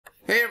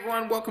Hey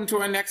everyone, welcome to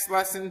our next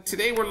lesson.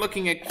 Today we're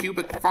looking at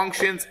cubic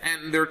functions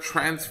and their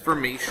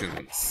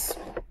transformations.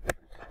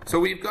 So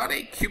we've got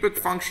a cubic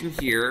function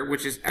here,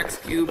 which is x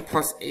cubed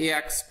plus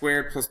ax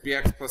squared plus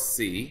bx plus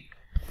c,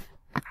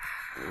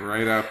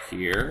 right up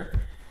here.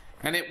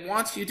 And it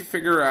wants you to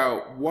figure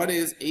out what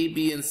is a,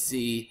 b, and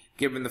c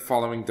given the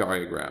following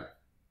diagram.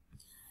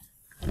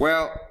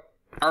 Well,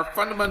 our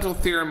fundamental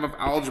theorem of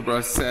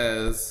algebra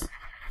says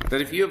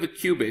that if you have a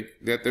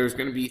cubic, that there's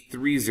going to be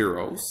 3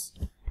 zeros.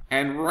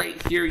 And right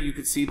here you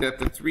can see that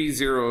the 3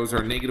 zeros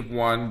are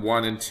 -1,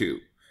 1, and 2.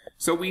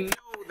 So we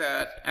know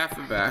that f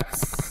of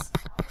x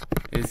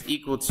is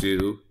equal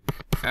to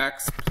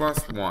x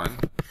plus 1,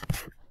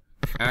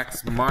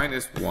 x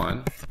minus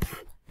 1,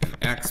 and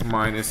x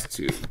minus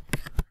 2.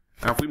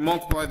 Now if we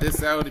multiply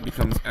this out, it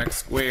becomes x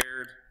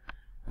squared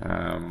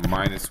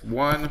minus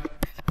 1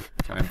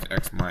 times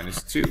x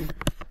minus 2,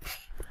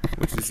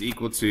 which is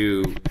equal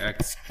to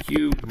x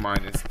cubed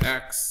minus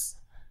x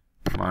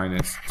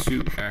minus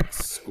 2x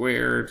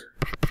squared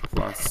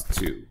plus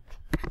 2,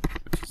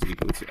 which is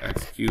equal to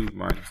x cubed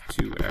minus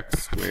 2x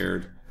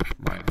squared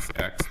minus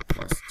x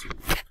plus 2.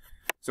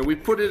 So we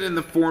put it in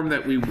the form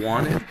that we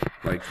wanted,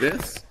 like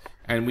this,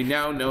 and we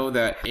now know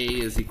that a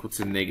is equal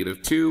to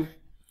 -2,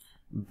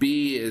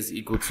 b is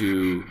equal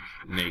to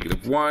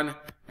 -1,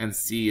 and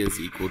c is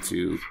equal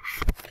to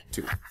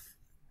 2.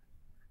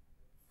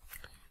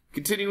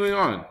 Continuing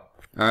on,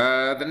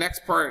 the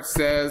next part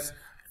says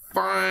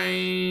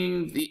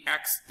find the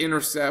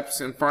x-intercepts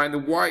and find the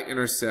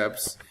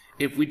y-intercepts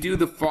if we do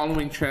the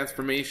following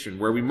transformation,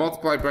 where we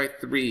multiply by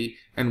 3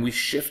 and we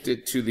shift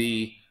it to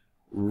the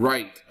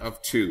right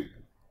of 2.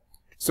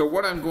 So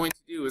what I'm going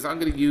to do is I'm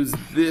going to use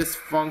this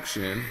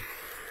function,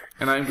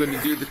 and I'm going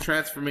to do the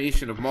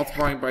transformation of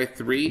multiplying by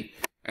 3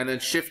 and then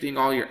shifting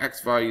all your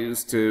x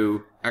values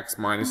to x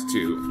minus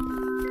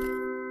 2.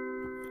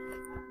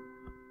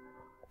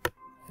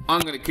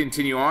 I'm going to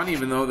continue on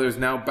even though there's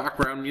now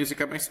background music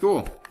at my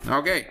school.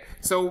 Okay,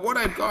 so what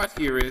I've got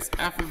here is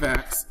f of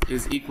x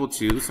is equal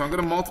to, so I'm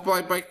going to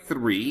multiply by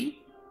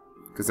 3,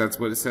 because that's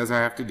what it says I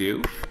have to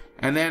do.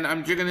 And then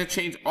I'm going to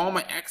change all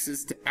my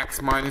x's to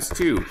x minus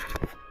 2.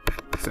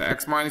 So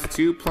x minus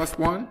 2 plus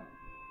 1,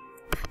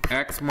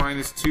 x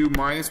minus 2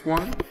 minus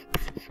 1,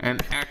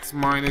 and x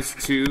minus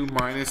 2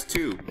 minus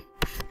 2.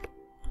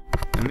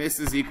 And this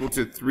is equal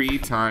to 3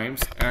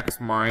 times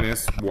x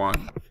minus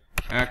 1.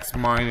 X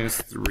minus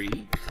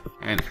 3,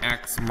 and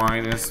x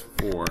minus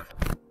 4.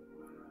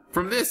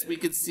 From this, we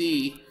could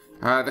see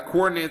the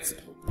coordinates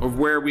of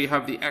where we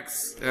have the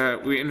x,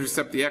 we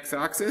intercept the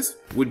x-axis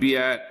would be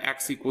at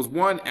x equals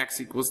 1, x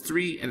equals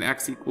 3, and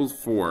x equals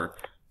 4.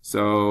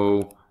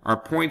 So our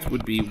points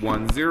would be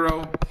 1,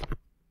 0,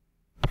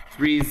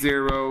 3,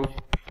 0,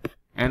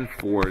 and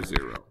 4,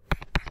 0.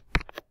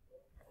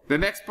 The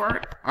next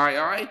part,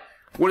 I.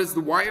 What is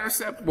the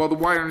y-intercept? Well, the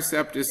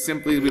y-intercept is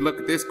simply we look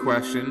at this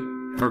question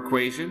or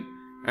equation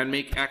and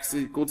make x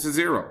equal to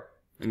 0,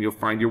 and you'll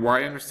find your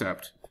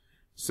y-intercept.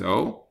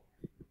 So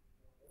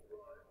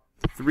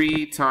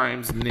 3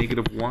 times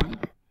 -1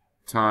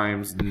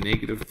 times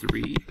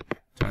 -3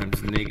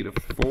 times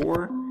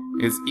 -4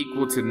 is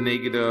equal to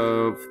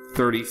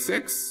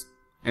 -36,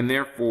 and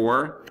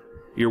therefore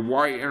your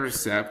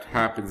y-intercept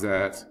happens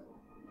at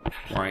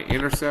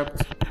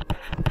y-intercept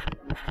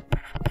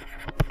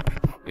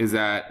is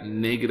at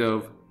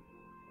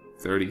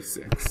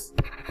 -36.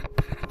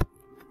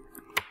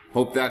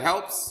 Hope that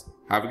helps.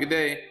 Have a good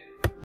day.